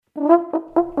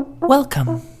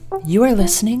Welcome. You are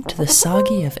listening to the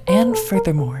Soggy of And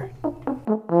Furthermore.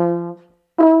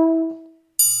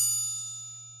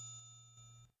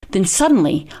 Then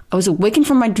suddenly, I was awakened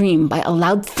from my dream by a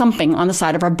loud thumping on the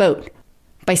side of our boat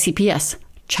by CPS,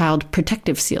 Child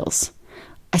Protective Seals.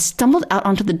 I stumbled out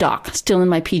onto the dock, still in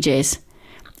my PJs.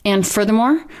 And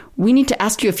furthermore, we need to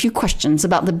ask you a few questions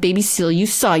about the baby seal you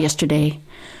saw yesterday.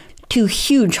 2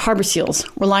 huge harbor seals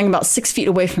were lying about 6 feet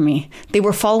away from me. They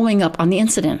were following up on the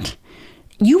incident.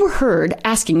 You were heard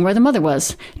asking where the mother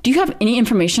was. Do you have any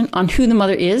information on who the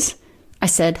mother is? I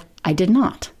said I did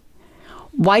not.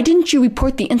 Why didn't you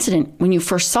report the incident when you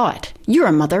first saw it? You're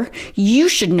a mother. You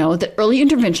should know that early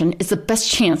intervention is the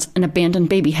best chance an abandoned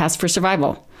baby has for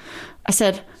survival. I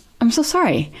said, I'm so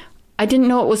sorry. I didn't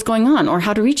know what was going on or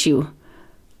how to reach you.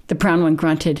 The brown one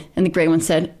grunted, and the gray one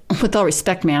said, with all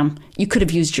respect, ma'am, you could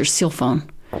have used your seal phone.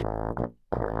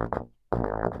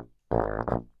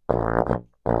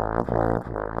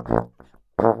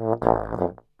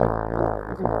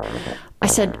 I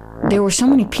said, there were so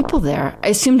many people there. I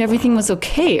assumed everything was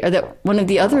okay, or that one of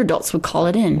the other adults would call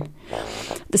it in.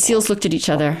 The seals looked at each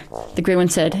other. The gray one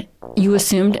said, you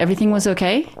assumed everything was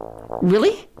okay?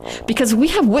 Really? Because we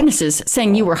have witnesses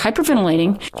saying you were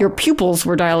hyperventilating, your pupils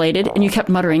were dilated, and you kept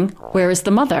muttering, where is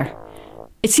the mother?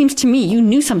 It seems to me you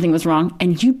knew something was wrong,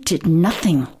 and you did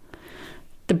nothing.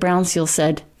 The brown seal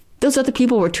said, those other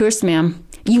people were tourists, ma'am.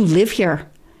 You live here.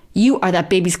 You are that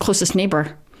baby's closest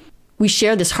neighbor. We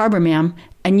share this harbor, ma'am,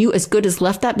 and you as good as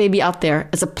left that baby out there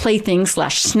as a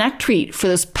plaything/snack treat for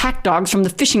those pack dogs from the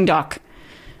fishing dock.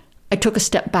 I took a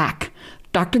step back.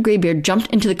 Dr. Graybeard jumped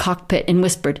into the cockpit and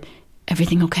whispered,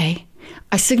 everything okay?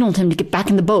 I signaled him to get back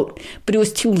in the boat, but it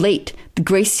was too late. The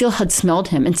gray seal had smelled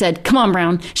him and said, come on,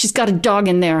 Brown, she's got a dog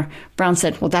in there. Brown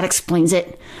said, well, that explains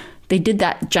it. They did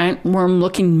that giant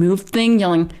worm-looking move thing,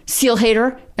 yelling, seal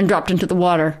hater, and dropped into the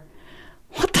water.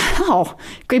 What the hell?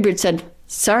 Graybeard said,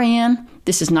 sorry, Anne,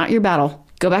 this is not your battle.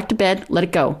 Go back to bed, let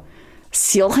it go.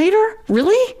 Seal hater?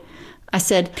 Really? I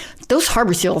said, those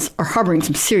harbor seals are harboring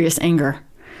some serious anger.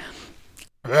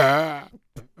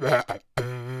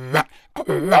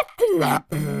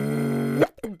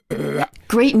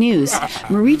 Great news.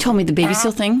 Marie told me the baby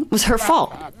seal thing was her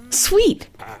fault. Sweet.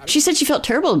 She said she felt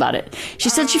terrible about it. She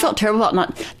said she felt terrible about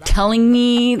not telling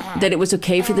me that it was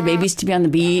okay for the babies to be on the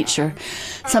beach or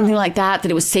something like that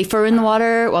it was safer in the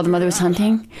water while the mother was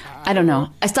hunting. I don't know.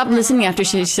 I stopped listening after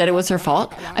she said it was her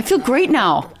fault. I feel great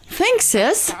now. Thanks,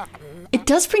 sis. It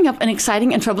does bring up an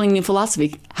exciting and troubling new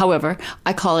philosophy. However,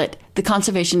 I call it the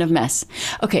conservation of mess.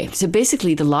 Okay, so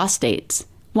basically the law states,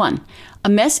 1, a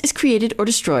mess is created or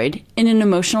destroyed in an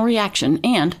emotional reaction,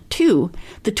 and 2,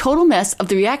 the total mess of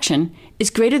the reaction is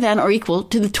greater than or equal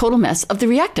to the total mess of the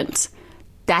reactants.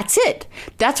 That's it.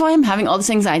 That's why I'm having all this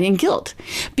anxiety and guilt.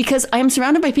 Because I am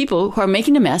surrounded by people who are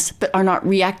making a mess but are not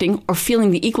reacting or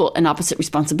feeling the equal and opposite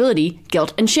responsibility,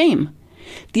 guilt, and shame.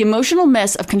 The emotional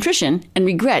mess of contrition and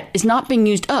regret is not being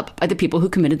used up by the people who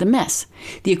committed the mess.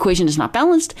 The equation is not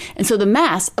balanced, and so the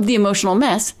mass of the emotional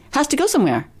mess has to go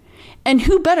somewhere. And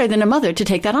who better than a mother to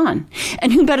take that on?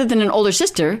 And who better than an older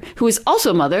sister, who is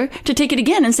also a mother, to take it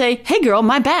again and say, hey girl,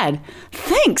 my bad.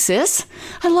 Thanks, sis.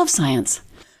 I love science.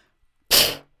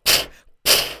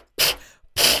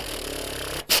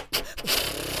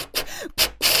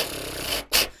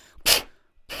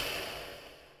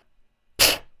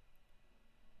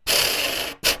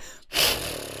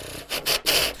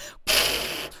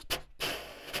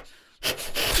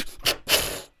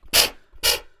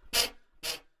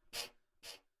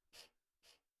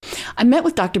 I met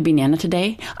with Dr. B. Nana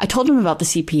today. I told him about the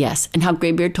CPS and how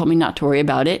Graybeard told me not to worry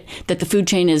about it, that the food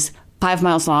chain is 5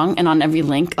 miles long and on every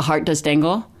link a heart does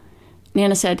dangle.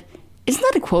 Nana said, isn't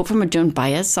that a quote from a Joan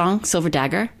Baez song, Silver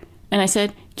Dagger? And I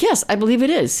said, yes, I believe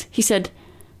it is. He said,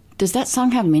 does that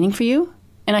song have meaning for you?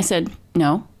 And I said,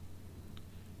 no.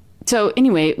 So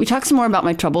anyway, we talked some more about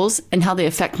my troubles and how they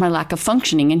affect my lack of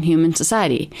functioning in human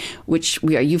society, which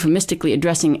we are euphemistically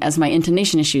addressing as my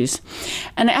intonation issues.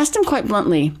 And I asked him quite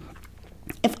bluntly,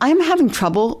 if I'm having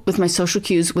trouble with my social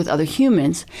cues with other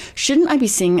humans, shouldn't I be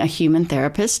seeing a human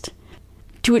therapist?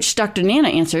 To which Dr. Nana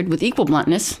answered with equal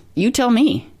bluntness, you tell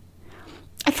me.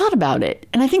 I thought about it,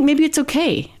 and I think maybe it's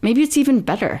okay. Maybe it's even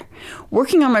better.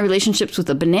 Working on my relationships with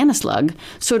a banana slug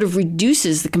sort of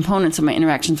reduces the components of my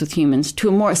interactions with humans to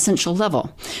a more essential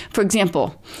level. For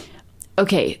example,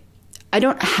 okay, I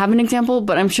don't have an example,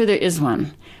 but I'm sure there is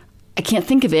one. I can't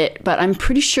think of it, but I'm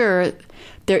pretty sure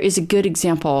there is a good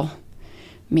example.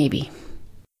 Maybe.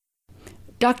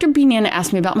 Dr. B. Nana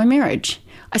asked me about my marriage.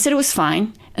 I said it was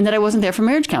fine and that I wasn't there for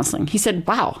marriage counseling. He said,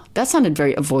 wow, that sounded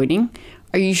very avoiding.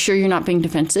 Are you sure you're not being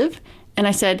defensive? And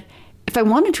I said, if I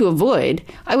wanted to avoid,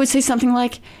 I would say something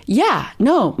like, yeah,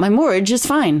 no, my moorage is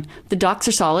fine. The docks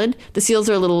are solid. The seals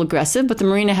are a little aggressive, but the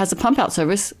marina has a pump out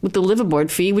service with the liveaboard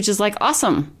fee, which is like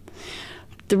awesome.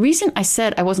 The reason I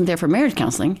said I wasn't there for marriage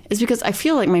counseling is because I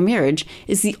feel like my marriage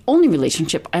is the only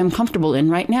relationship I am comfortable in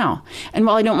right now. And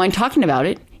while I don't mind talking about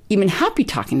it, even happy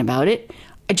talking about it,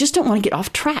 I just don't want to get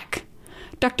off track.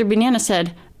 Dr. Banana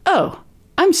said, oh,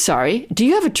 I'm sorry, do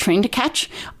you have a train to catch?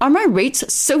 Are my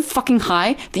rates so fucking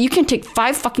high that you can take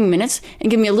 5 fucking minutes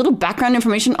and give me a little background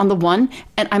information on the one,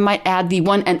 and I might add the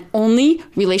one and only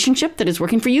relationship that is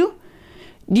working for you?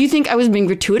 Do you think I was being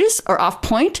gratuitous or off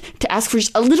point to ask for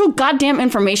just a little goddamn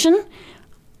information?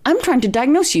 I'm trying to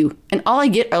diagnose you, and all I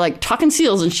get are like talking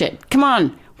seals and shit. Come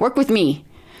on, work with me.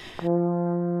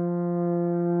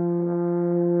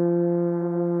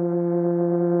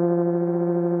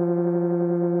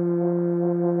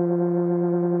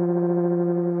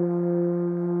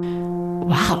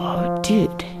 Wow,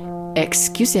 dude,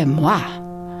 excusez-moi.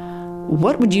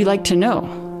 What would you like to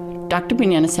know? Dr.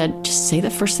 Banana said, just say the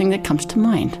first thing that comes to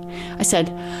mind. I said,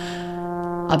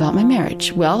 about my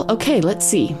marriage. Well, okay, let's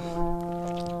see.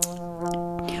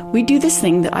 We do this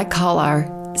thing that I call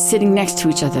our sitting next to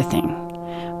each other thing,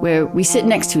 where we sit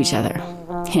next to each other,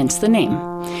 hence the name.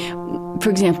 For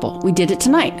example, we did it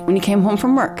tonight when he came home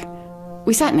from work.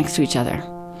 We sat next to each other.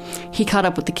 He caught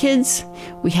up with the kids,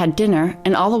 we had dinner,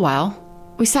 and all the while,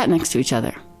 we sat next to each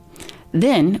other.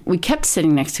 Then we kept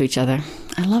sitting next to each other.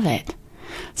 I love it.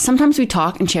 Sometimes we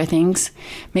talk and share things,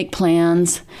 make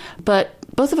plans, but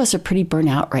both of us are pretty burnt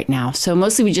out right now, so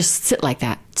mostly we just sit like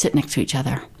that, sit next to each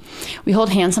other. We hold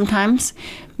hands sometimes,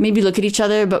 maybe look at each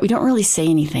other, but we don't really say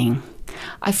anything.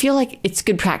 I feel like it's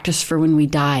good practice for when we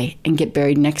die and get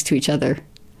buried next to each other.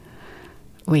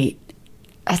 Wait,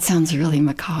 that sounds really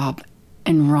macabre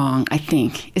and wrong, I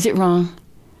think. Is it wrong?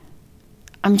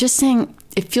 I'm just saying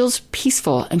it feels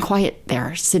peaceful and quiet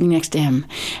there, sitting next to him.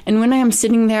 And when I am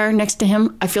sitting there next to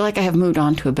him, I feel like I have moved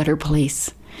on to a better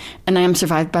place. And I am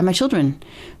survived by my children,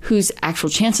 whose actual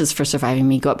chances for surviving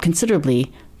me go up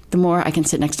considerably the more I can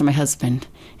sit next to my husband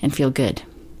and feel good.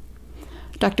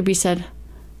 Dr. B said,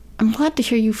 I'm glad to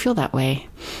hear you feel that way.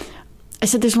 I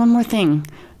said, there's one more thing.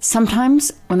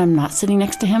 Sometimes when I'm not sitting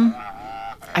next to him,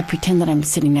 I pretend that I'm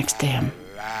sitting next to him.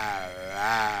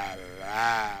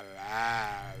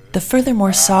 The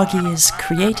Furthermore Soggy is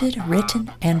created, written,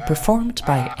 and performed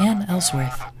by Anne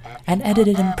Ellsworth, and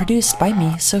edited and produced by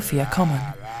me, Sophia Coleman.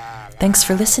 Thanks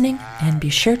for listening, and be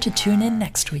sure to tune in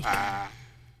next week.